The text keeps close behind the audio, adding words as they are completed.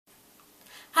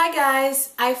Hi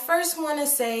guys, I first want to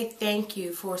say thank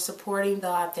you for supporting the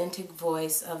authentic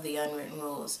voice of the Unwritten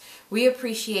Rules. We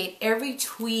appreciate every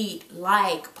tweet,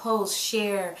 like, post,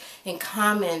 share, and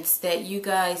comments that you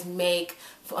guys make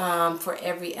for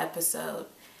every episode.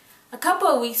 A couple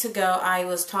of weeks ago, I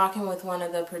was talking with one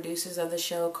of the producers of the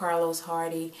show, Carlos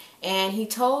Hardy, and he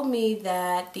told me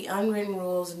that the Unwritten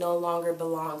Rules no longer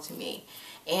belong to me.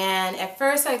 And at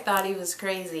first I thought he was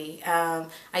crazy.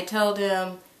 I told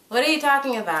him, "What are you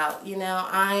talking about? You know,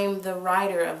 I'm the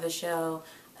writer of the show.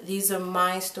 These are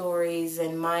my stories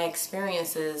and my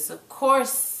experiences. Of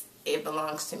course it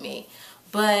belongs to me."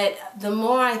 But the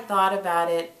more I thought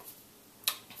about it,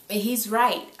 he's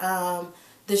right.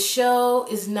 The show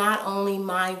is not only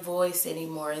my voice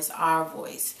anymore, it's our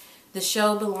voice. The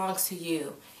show belongs to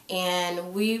you.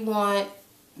 And we want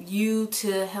you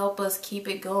to help us keep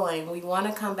it going. We want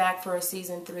to come back for a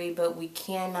season 3, but we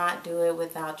cannot do it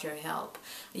without your help.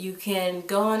 You can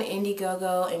go on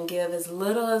Indiegogo and give as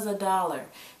little as $1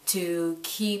 to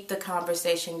keep the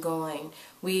conversation going.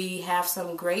 We have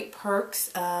some great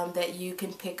perks that you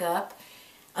can pick up.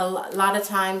 A lot of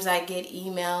times I get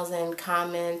emails and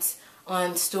comments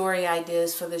on story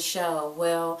ideas for the show.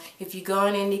 Well, if you go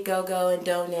on Indiegogo and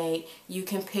donate, you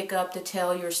can pick up the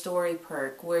Tell Your Story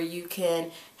perk, where you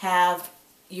can have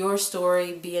your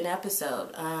story be an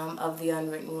episode of the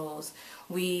Unwritten Rules.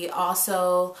 We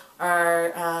also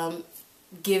are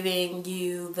giving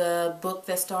you the book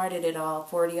that started it all,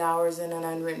 40 Hours in an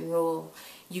Unwritten Rule.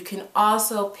 You can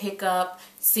also pick up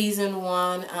Season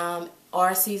 1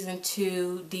 or Season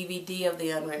 2 DVD of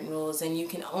the Unwritten Rules, and you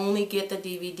can only get the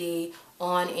DVD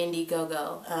on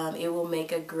Indiegogo. It will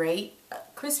make a great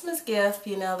Christmas gift.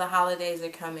 You know, the holidays are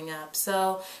coming up.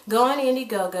 So go on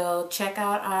Indiegogo, check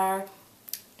out our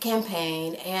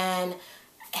campaign, and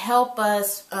help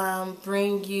us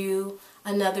bring you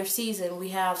another season. We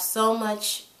have so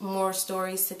much more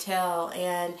stories to tell,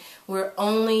 and we're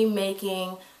only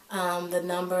making the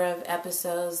number of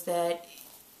episodes that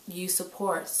you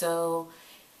support. So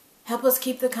help us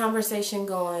keep the conversation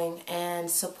going and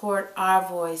support our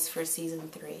voice for season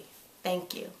 3.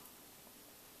 Thank you.